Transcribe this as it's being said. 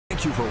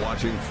Thank you for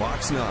watching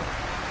Fox 9.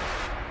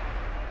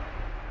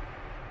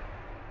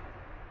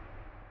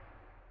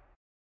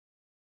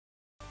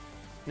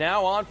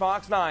 Now on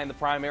Fox 9, the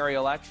primary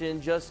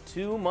election just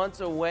 2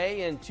 months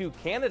away, and two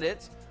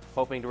candidates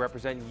hoping to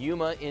represent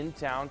Yuma in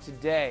town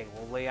today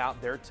will lay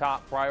out their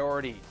top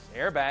priorities.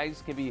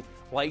 Airbags can be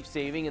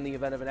life-saving in the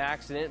event of an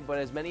accident, but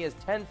as many as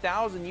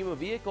 10,000 Yuma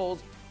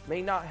vehicles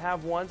may not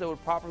have ones that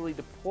would properly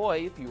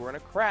deploy if you were in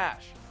a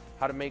crash.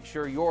 How to make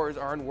sure yours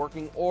are in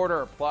working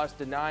order, plus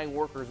denying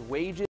workers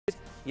wages,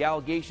 the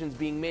allegations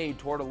being made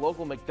toward a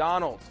local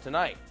McDonald's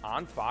tonight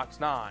on Fox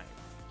 9.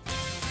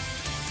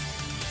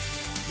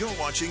 You're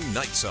watching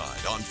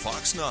Nightside on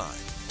Fox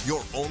 9,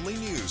 your only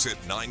news at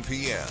 9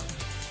 p.m.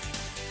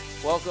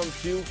 Welcome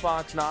to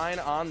Fox 9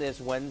 on this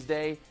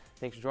Wednesday.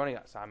 Thanks for joining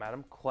us. I'm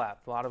Adam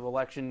Klepp. A lot of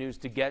election news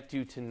to get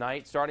to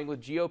tonight, starting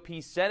with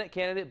GOP Senate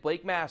candidate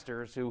Blake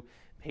Masters, who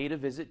paid a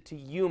visit to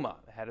Yuma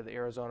ahead of the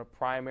Arizona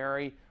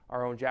primary.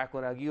 Our own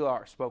Jacqueline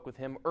Aguilar spoke with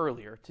him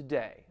earlier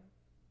today.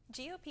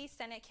 GOP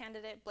Senate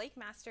candidate Blake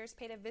Masters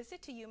paid a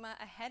visit to Yuma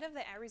ahead of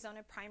the Arizona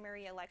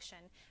primary election.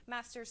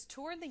 Masters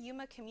toured the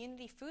Yuma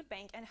Community Food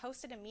Bank and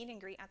hosted a meet and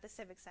greet at the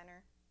Civic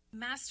Center.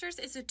 Masters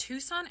is a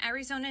Tucson,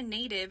 Arizona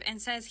native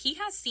and says he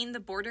has seen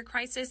the border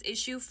crisis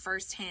issue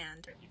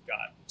firsthand. You've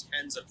got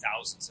tens of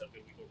thousands of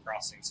illegal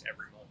crossings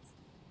every month.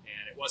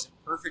 And it wasn't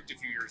perfect a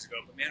few years ago,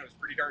 but man, it was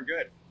pretty darn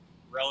good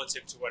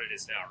relative to what it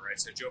is now, right?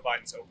 So Joe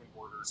Biden's open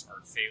borders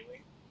are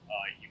failing.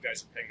 You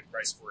guys are paying the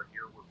price for it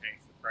here. We're paying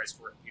for the price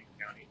for it in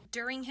Pima County.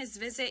 During his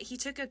visit, he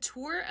took a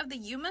tour of the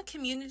Yuma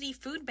Community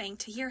Food Bank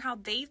to hear how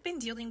they've been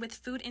dealing with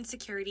food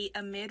insecurity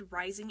amid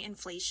rising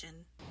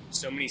inflation.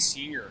 So many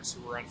seniors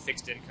who are on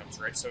fixed incomes,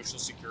 right? Social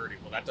Security.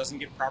 Well, that doesn't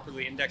get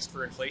properly indexed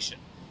for inflation.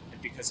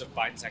 And because of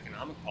Biden's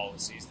economic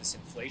policies, this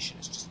inflation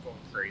is just going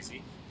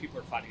crazy.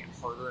 People are finding it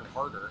harder and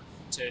harder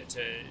to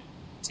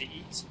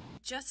eat.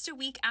 Just a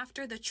week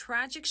after the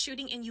tragic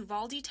shooting in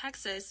Uvalde,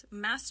 Texas,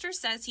 Masters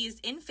says he is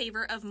in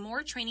favor of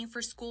more training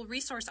for school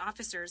resource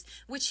officers,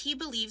 which he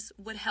believes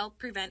would help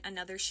prevent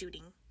another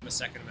shooting. I'm a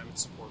Second Amendment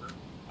supporter.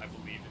 I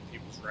believe in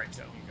people's right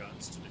to own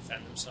guns, to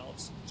defend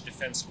themselves, to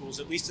defend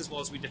schools, at least as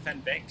well as we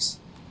defend banks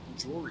and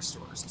jewelry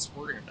stores and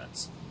sporting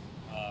events.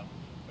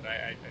 But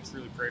I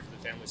truly pray for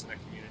the families in that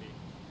community.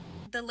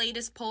 The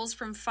latest polls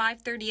from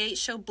 538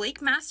 show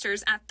Blake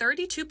Masters at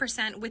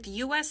 32% with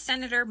U.S.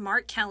 Senator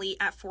Mark Kelly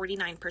at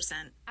 49%.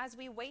 As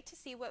we wait to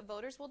see what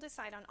voters will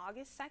decide on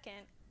August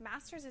 2nd,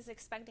 Masters is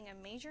expecting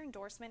a major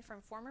endorsement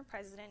from former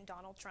President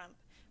Donald Trump.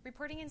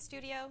 Reporting in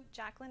studio,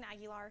 Jacqueline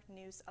Aguilar,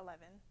 News 11.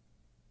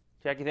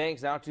 Jackie,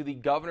 thanks. Now to the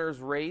governor's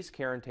race.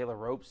 Karen Taylor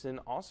Robeson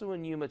also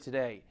in Yuma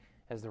today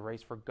as the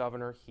race for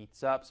governor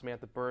heats up.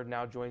 Samantha Bird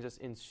now joins us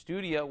in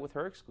studio with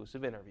her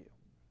exclusive interview.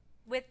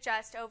 With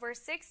just over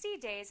 60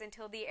 days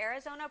until the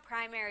Arizona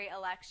primary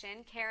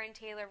election, Karen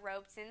Taylor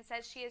Robeson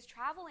says she is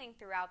traveling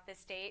throughout the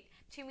state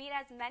to meet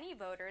as many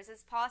voters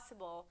as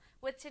possible,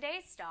 with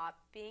today's stop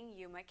being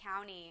Yuma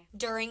County.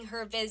 During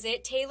her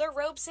visit, Taylor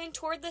Robeson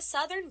toured the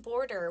southern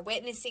border,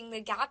 witnessing the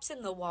gaps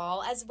in the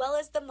wall as well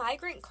as the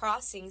migrant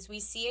crossings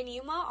we see in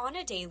Yuma on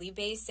a daily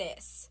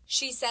basis.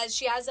 She says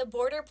she has a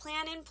border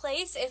plan in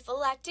place if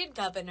elected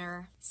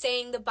governor,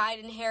 saying the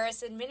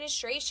Biden-Harris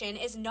administration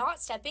is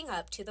not stepping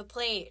up to the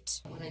plate.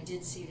 What I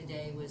did see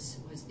today was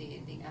the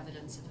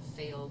evidence of a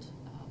failed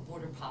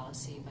border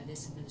policy by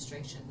this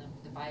administration.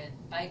 The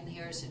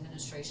Biden-Harris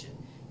administration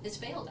has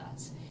failed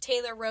us.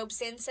 Taylor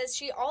Robeson says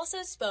she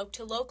also spoke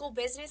to local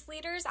business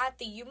leaders at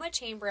the Yuma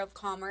Chamber of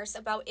Commerce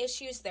about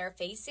issues they're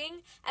facing,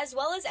 as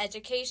well as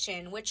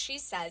education, which she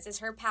says is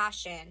her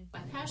passion. My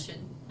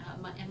passion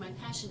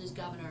as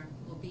governor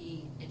will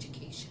be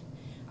education.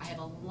 I have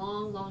a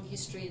long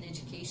history in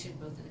education,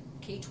 both in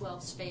the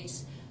K-12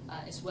 space,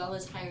 as well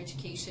as higher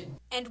education.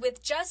 And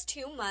with just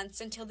 2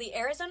 months until the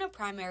Arizona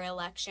primary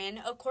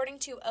election, according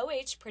to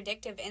OH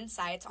Predictive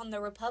Insights on the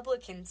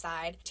Republican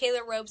side,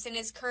 Taylor Robeson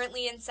is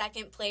currently in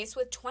second place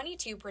with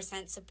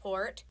 22%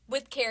 support,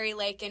 with Carrie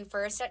Lake in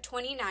first at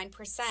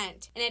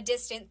 29%. In a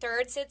distant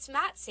third sits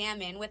Matt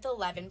Salmon with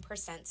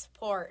 11%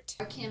 support.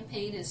 Our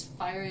campaign is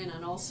firing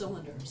on all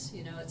cylinders.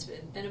 You know, it's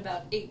been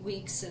about 8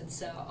 weeks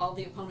since all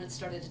the opponents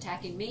started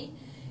attacking me.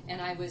 And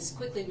I was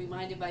quickly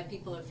reminded by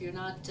people, if you're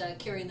not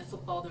carrying the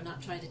football, they're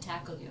not trying to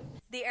tackle you.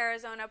 The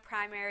Arizona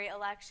primary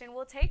election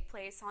will take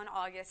place on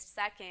August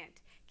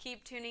 2nd.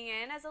 Keep tuning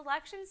in as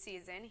election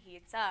season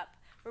heats up.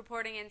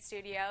 Reporting in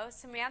studio,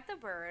 Samantha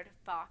Bird,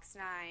 Fox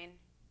 9.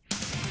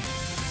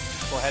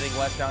 We're heading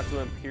west down to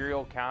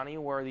Imperial County,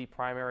 where the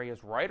primary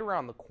is right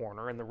around the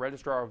corner, and the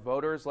registrar of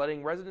voters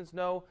letting residents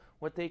know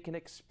what they can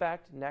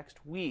expect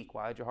next week.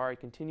 While Jahari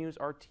continues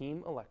our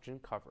team election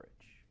coverage.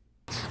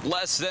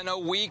 Less than a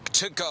week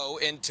to go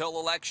until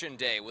Election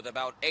Day, with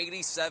about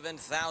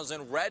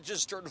 87,000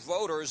 registered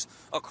voters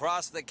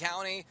across the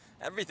county.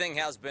 Everything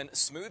has been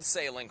smooth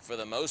sailing for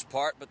the most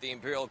part, but the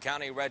Imperial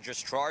County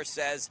Registrar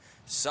says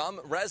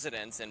some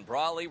residents in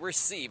Brawley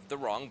received the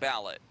wrong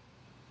ballot.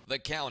 the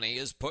county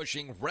is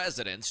pushing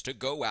residents to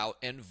go out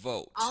and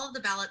vote. All of the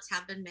ballots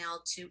have been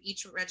mailed to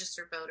each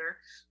registered voter.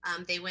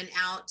 They went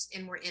out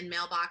and were in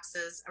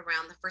mailboxes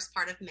around the first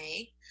part of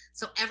May.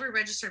 So every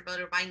registered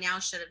voter by now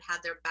should have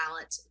had their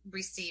ballot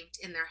received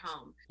in their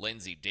home.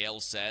 Lindsay Dale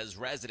says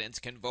residents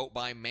can vote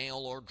by mail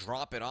or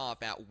drop it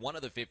off at one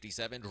of the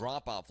 57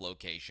 drop-off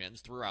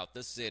locations throughout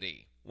the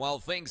city. While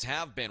things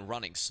have been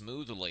running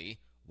smoothly,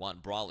 one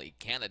Brawley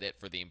candidate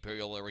for the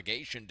Imperial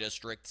Irrigation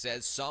District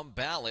says some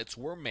ballots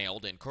were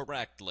mailed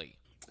incorrectly.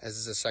 This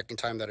is the second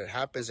time that it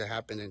happens. It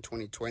happened in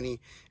 2020,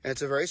 and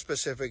it's a very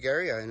specific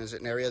area, and it's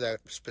an area that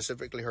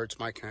specifically hurts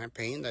my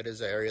campaign. That is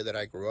the area that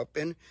I grew up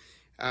in,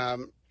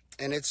 and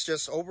it's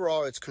just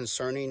overall, it's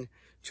concerning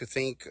to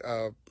think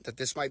that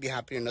this might be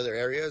happening in other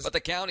areas. But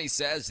the county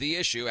says the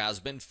issue has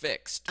been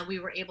fixed. We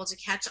were able to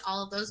catch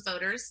all of those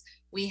voters.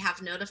 We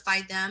have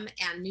notified them,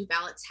 and new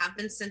ballots have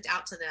been sent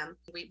out to them.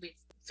 We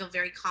feel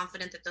very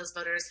confident that those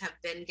voters have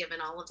been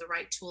given all of the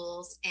right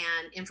tools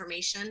and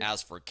information.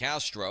 As for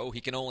Castro, he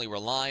can only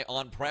rely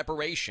on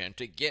preparation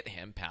to get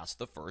him past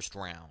the first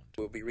round.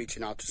 We'll be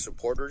reaching out to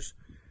supporters.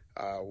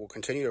 We'll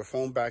continue to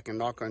phone back and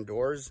knock on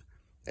doors.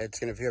 It's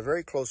going to be a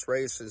very close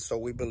race, and so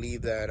we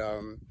believe that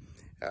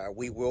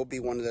we will be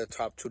one of the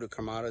top two to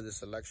come out of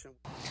this election.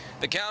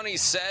 The county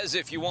says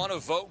if you want to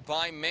vote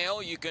by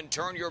mail, you can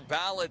turn your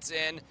ballots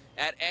in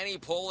at any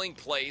polling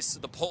place.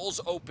 The polls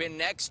open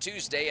next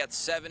Tuesday at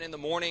 7 in the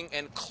morning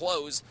and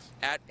close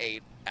at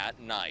 8 at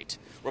night.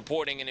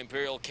 Reporting in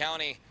Imperial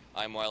County,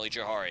 I'm Wiley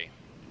Jahari.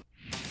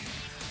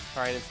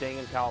 All right, and staying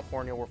in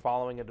California, we're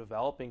following a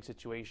developing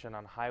situation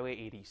on Highway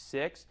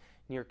 86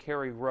 near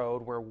Cary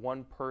Road, where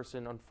one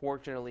person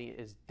unfortunately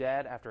is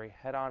dead after a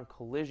head-on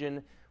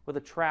collision with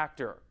a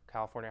tractor.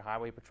 California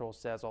Highway Patrol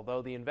says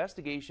although the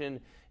investigation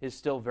is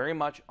still very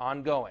much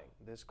ongoing,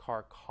 this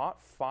car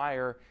caught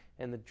fire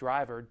and the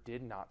driver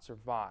did not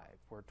survive.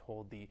 We're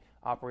told the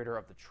operator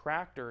of the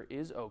tractor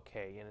is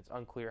okay, and it's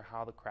unclear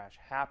how the crash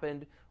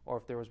happened or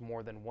if there was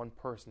more than one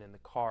person in the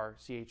car.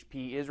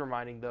 CHP is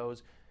reminding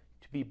those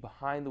to be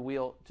behind the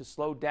wheel to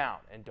slow down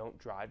and don't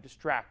drive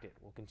distracted.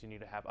 We'll continue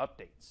to have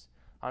updates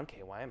on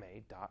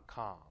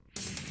KYMA.com.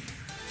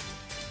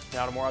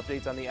 Now to more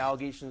updates on the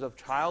allegations of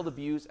child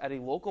abuse at a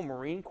local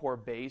Marine Corps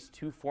base.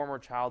 Two former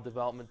Child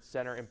Development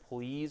Center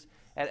employees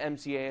at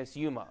MCAS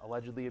Yuma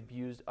allegedly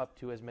abused up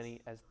to as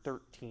many as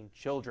 13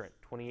 children.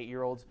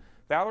 28-year-olds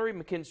Valerie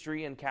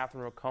McKinstry and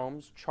Catherine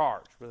McCombs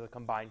charged with a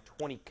combined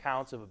 20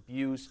 counts of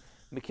abuse.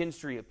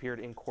 McKinstry appeared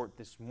in court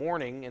this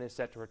morning and is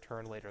set to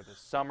return later this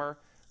summer.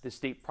 The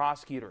state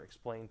prosecutor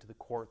explained to the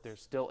court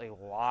there's still a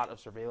lot of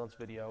surveillance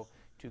video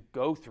to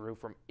go through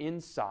from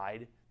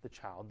inside the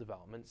Child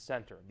Development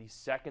Center. The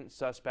second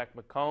suspect,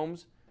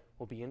 McCombs,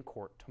 will be in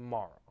court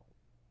tomorrow.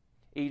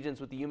 Agents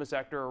with the Yuma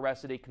sector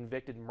arrested a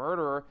convicted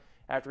murderer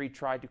after he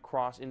tried to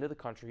cross into the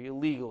country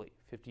illegally.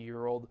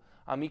 50-year-old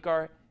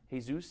Amicar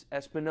Jesus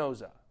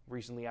Espinoza,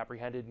 recently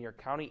apprehended near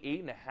County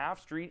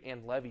 8.5 Street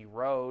and Levy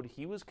Road.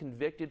 He was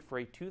convicted for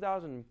a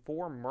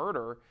 2004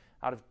 murder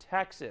out of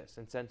Texas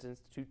and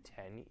sentenced to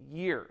 10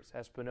 years.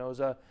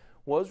 Espinoza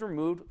was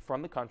removed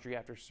from the country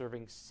after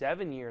serving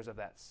 7 years of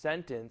that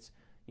sentence.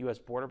 U.S.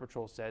 Border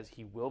Patrol says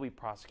he will be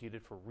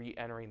prosecuted for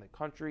re-entering the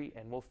country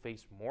and will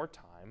face more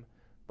time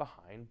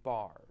behind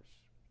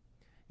bars.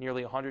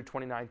 Nearly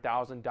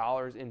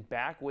 $129,000 in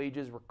back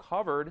wages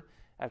recovered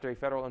after a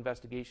federal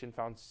investigation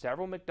found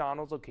several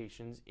McDonald's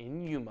locations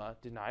in Yuma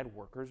denied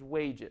workers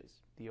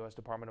wages. The U.S.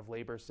 Department of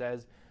Labor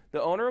says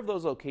the owner of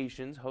those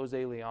locations,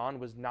 Jose Leon,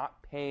 was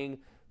not paying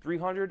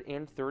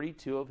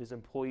 332 of his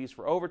employees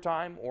for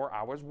overtime or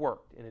hours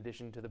worked. In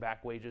addition to the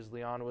back wages,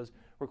 Leon was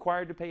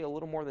required to pay a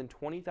little more than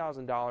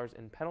 $20,000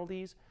 in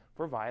penalties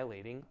for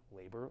violating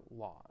labor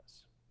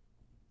laws.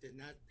 Did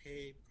not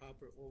pay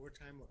proper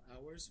overtime or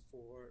hours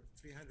for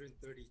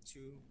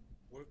 332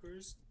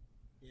 workers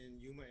in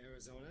Yuma,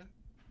 Arizona,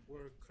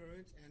 were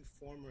current and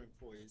former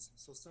employees,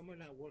 so some are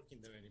not working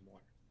there anymore.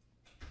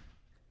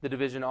 The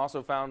division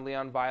also found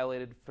Leon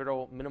violated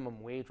federal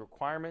minimum wage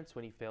requirements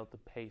when he failed to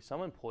pay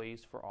some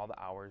employees for all the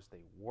hours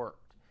they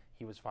worked.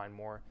 He was fined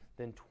more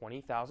than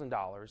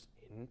 $20,000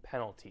 in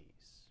penalties.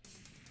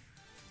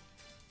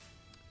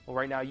 Well,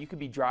 right now you could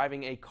be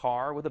driving a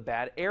car with a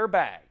bad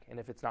airbag, and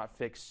if it's not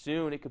fixed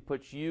soon, it could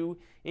put you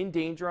in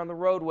danger on the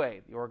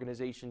roadway. The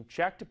organization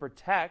Check to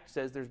Protect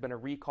says there's been a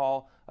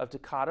recall of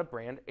Takata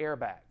brand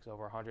airbags.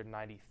 Over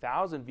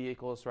 190,000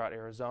 vehicles throughout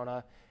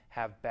Arizona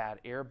have bad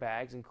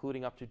airbags,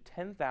 including up to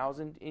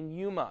 10,000 in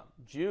Yuma.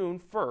 June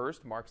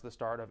 1st marks the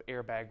start of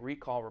Airbag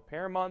Recall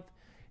Repair Month.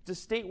 It's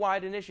a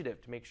statewide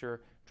initiative to make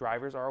sure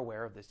drivers are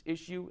aware of this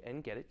issue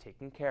and get it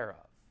taken care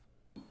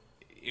of.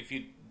 If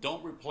you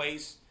don't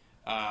replace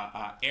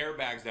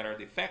airbags that are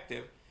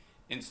defective,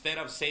 instead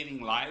of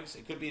saving lives,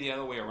 it could be the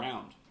other way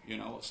around. You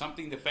know,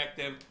 something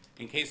defective,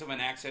 in case of an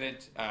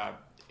accident,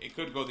 it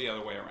could go the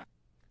other way around.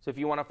 So if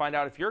you want to find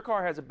out if your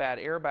car has a bad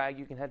airbag,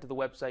 you can head to the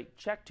website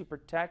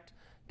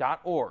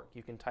checktoprotect.org.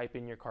 You can type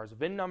in your car's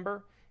VIN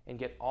number and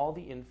get all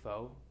the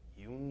info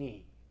you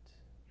need.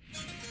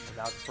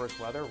 Now it's first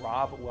weather.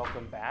 Rob,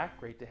 welcome back.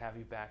 Great to have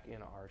you back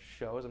in our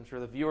shows. I'm sure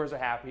the viewers are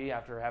happy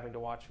after having to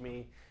watch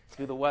me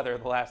do the weather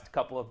the last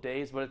couple of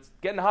days, but it's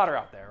getting hotter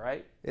out there,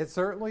 right? It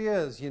certainly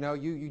is. You know,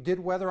 you did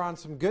weather on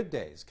some good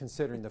days,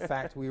 considering the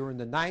fact we were in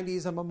the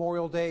 90s on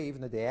Memorial Day,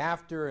 even the day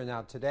after, and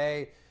now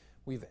today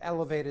we've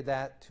elevated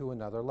that to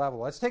another level.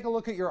 Let's take a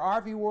look at your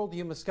RV World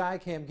Yuma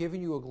Skycam,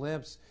 giving you a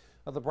glimpse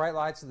of the bright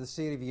lights of the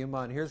city of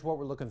Yuma, and here's what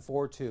we're looking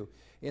forward to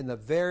in the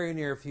very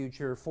near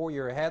future. For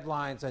your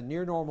headlines, a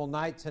near normal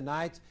night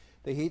tonight.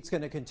 The heat's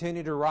going to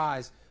continue to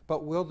rise,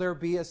 but will there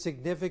be a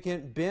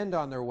significant bend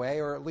on their way,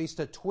 or at least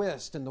a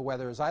twist in the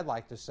weather, as I'd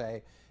like to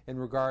say, in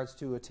regards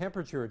to a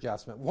temperature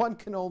adjustment? One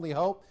can only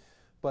hope,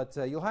 but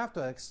you'll have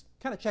to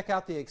kind of check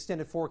out the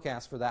extended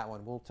forecast for that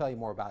one. We'll tell you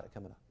more about it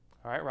coming up.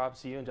 All right, Rob,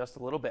 see you in just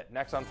a little bit.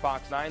 Next on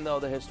Fox 9, though,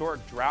 the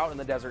historic drought in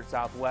the desert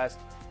Southwest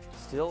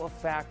still a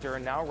factor,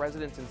 and now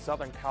residents in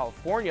Southern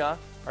California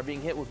are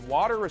being hit with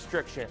water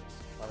restrictions,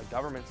 while the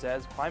government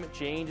says climate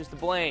change is to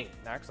blame.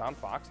 Next on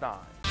Fox 9.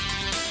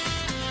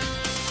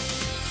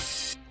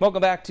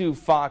 Welcome back to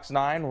Fox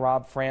 9.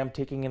 Rob Fram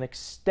taking an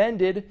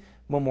extended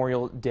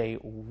Memorial Day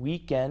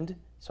weekend.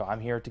 So I'm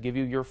here to give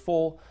you your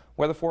full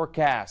weather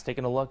forecast,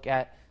 taking a look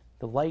at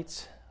the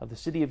lights of the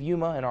city of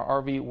Yuma and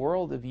our RV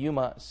World of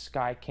Yuma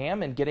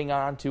Skycam, and getting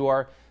on to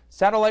our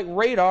satellite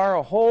radar,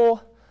 a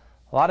whole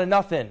lot of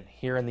nothing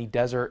here in the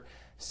desert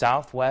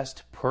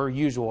Southwest per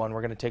usual. And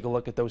we're going to take a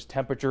look at those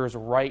temperatures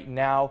right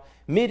now.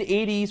 Mid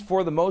 80s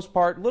for the most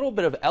part, a little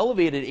bit of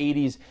elevated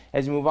 80s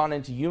as we move on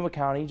into Yuma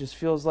County. Just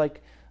feels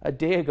like a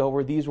day ago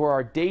where these were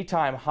our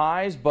daytime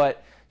highs,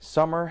 but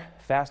summer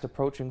fast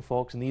approaching,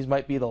 folks, and these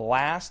might be the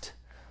last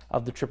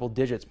of the triple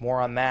digits.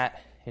 More on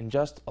that in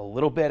just a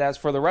little bit. As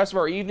for the rest of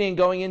our evening,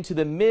 going into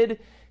the mid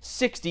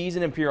 60s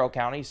in Imperial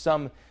County,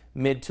 some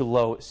mid to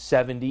low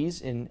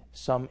 70s in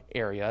some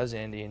areas,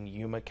 and in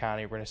Yuma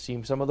County we're going to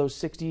see some of those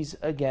 60s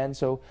again.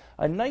 So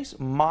a nice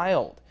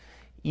mild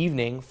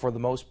evening for the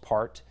most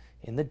part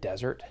in the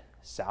desert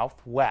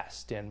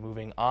Southwest. And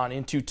moving on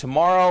into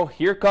tomorrow,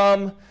 here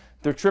come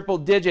the triple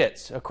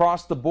digits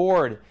across the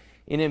board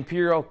in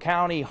Imperial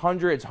County.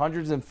 Hundreds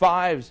and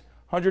fives,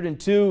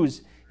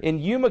 102s. In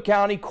Yuma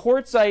County,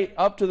 Quartzsite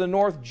up to the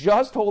north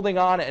just holding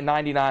on at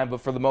 99, but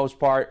for the most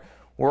part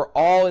we're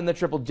all in the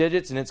triple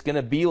digits, and it's going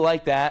to be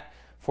like that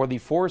for the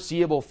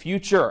foreseeable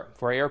future.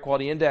 For our air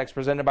quality index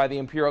presented by the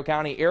Imperial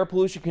County Air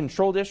Pollution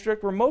Control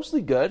District, we're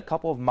mostly good, a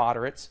couple of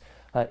moderates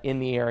in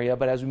the area.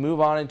 But as we move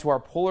on into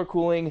our polar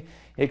cooling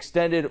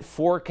extended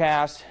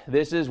forecast,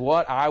 this is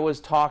what I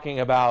was talking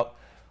about.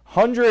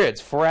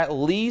 Hundreds for at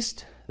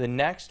least the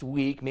next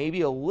week,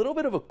 maybe a little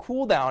bit of a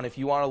cool down if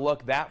you want to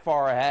look that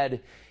far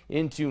ahead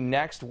into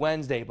next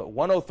Wednesday. But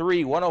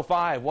 103,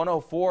 105,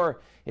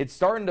 104, it's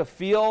starting to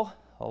feel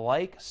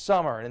like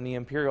summer in the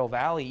Imperial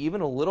Valley,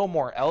 even a little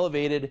more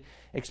elevated,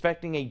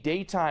 expecting a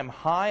daytime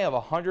high of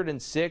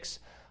 106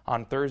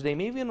 on Thursday,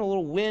 maybe in a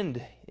little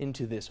wind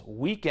into this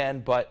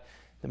weekend, but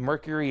the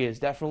mercury is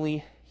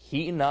definitely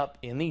heating up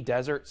in the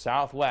desert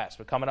Southwest.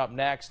 But coming up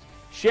next,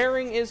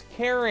 sharing is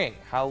caring,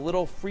 how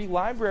little free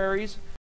libraries